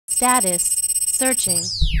Status. Searching.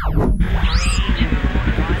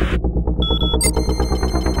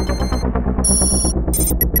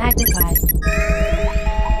 Magnify.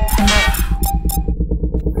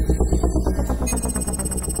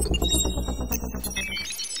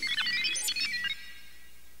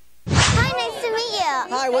 Hi, nice to meet you.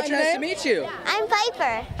 Hi, what's your name? Nice to meet you. I'm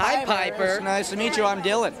Piper. Hi, Piper. Nice to meet you. I'm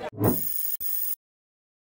Dylan.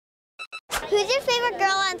 Who's your favorite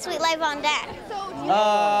girl on Sweet Life on Deck?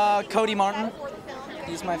 Cody Martin.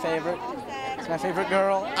 He's my favorite. He's my favorite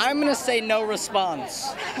girl. I'm gonna say no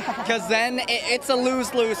response, because then it's a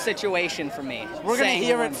lose-lose situation for me. We're gonna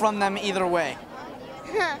hear it from them either way.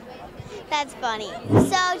 That's funny.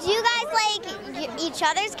 So, do you guys like each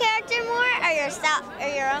other's character more, or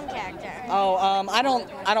your own character? Oh, I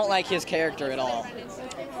don't like his character at all.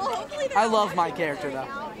 I love my character though.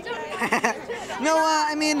 No,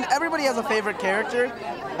 I mean, everybody has a favorite character.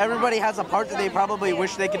 Everybody has a part that they probably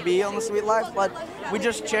wish they could be on The Sweet Life, but we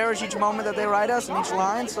just cherish each moment that they write us and each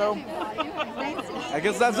line, so I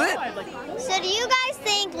guess that's it. So do you guys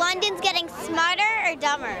think London's getting smarter or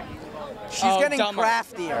dumber? She's getting dumber.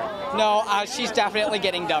 craftier. No, she's definitely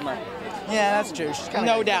getting dumber. Yeah, that's true. She's kinda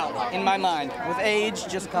No doubt, in my mind. With age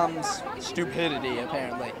just comes stupidity,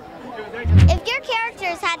 apparently. If your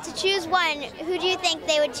characters had to choose one, who do you think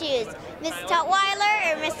they would choose? Miss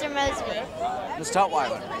Tutwiler or Mr. Mosby? Miss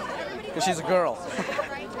Tutwiler, because she's a girl.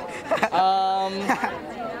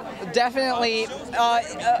 Definitely,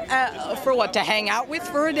 for what, to hang out with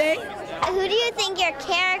for a day? Who do you think your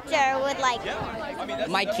character would like?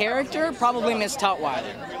 My character? Probably Miss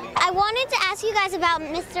Tutwiler. I wanted to ask you guys about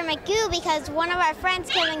Mr. Magoo because one of our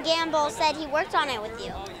friends, Kevin Gamble, said he worked on it with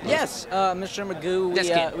you. Yes, Mr. Magoo,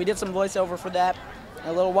 Yes, we did some voiceover for that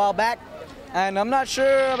a little while back, and I'm not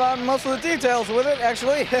sure about most of the details with it,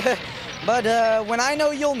 actually, but when I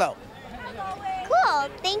know, you'll know. Cool,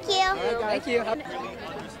 thank you. Thank you.